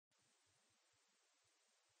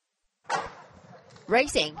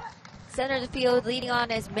Racing. Center of the field leading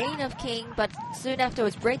on is Main of King, but soon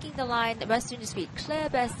afterwards breaking the line. Western Speed Claire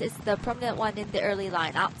Best is the prominent one in the early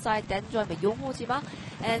line. Outside, then joined by Yonghojima,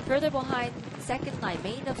 and further behind, second line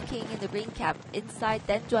Main of King in the green cap. Inside,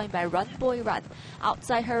 then joined by Run Boy Run.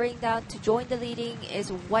 Outside, hurrying down to join the leading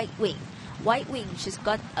is White Wing. White Wing, she's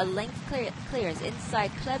got a length clearance.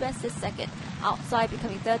 Inside, Claire Best is second. Outside,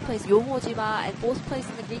 becoming third place, Yonghojima, and fourth place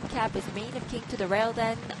in the green cap is Main of King to the rail.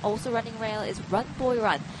 Then also running rail is Run Boy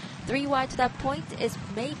Run. 3 wide to that point is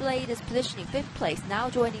Mayblade is positioning 5th place,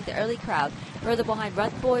 now joining the early crowd. Further behind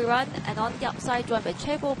Run Boy Run, and on the outside joined by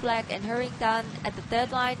Choego Black, and hurrying down at the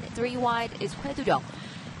third line, 3 wide is Hwaeduryeong.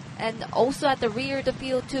 And also at the rear of the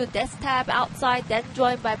field too, Destab outside, then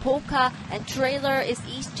joined by Polka, and trailer is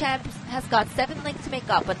East Champ, has got 7 lengths to make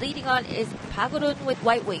up, but leading on is Pagorun with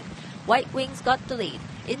White Wing. White Wing's got the lead.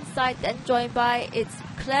 Inside, then joined by it's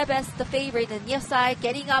Claire Best, the favorite, and near side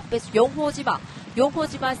getting up is Yonghojima.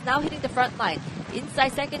 Yonghojima is now hitting the front line.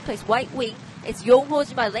 Inside second place, White Wing. It's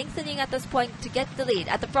Yonghojima lengthening at this point to get the lead.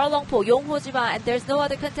 At the furlong pole, Yonghojima, and there's no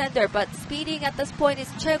other contender, but speeding at this point is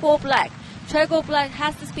Choego Black. Choego Black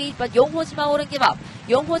has the speed, but Yonghojima wouldn't give up.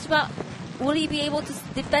 Yonghojima, will he be able to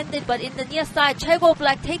defend it? But in the near side, Choego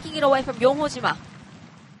Black taking it away from Yonghojima.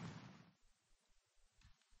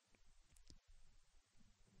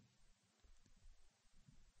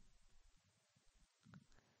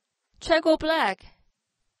 Choego Black.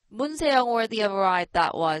 Moon Se-young worthy of a ride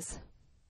that was.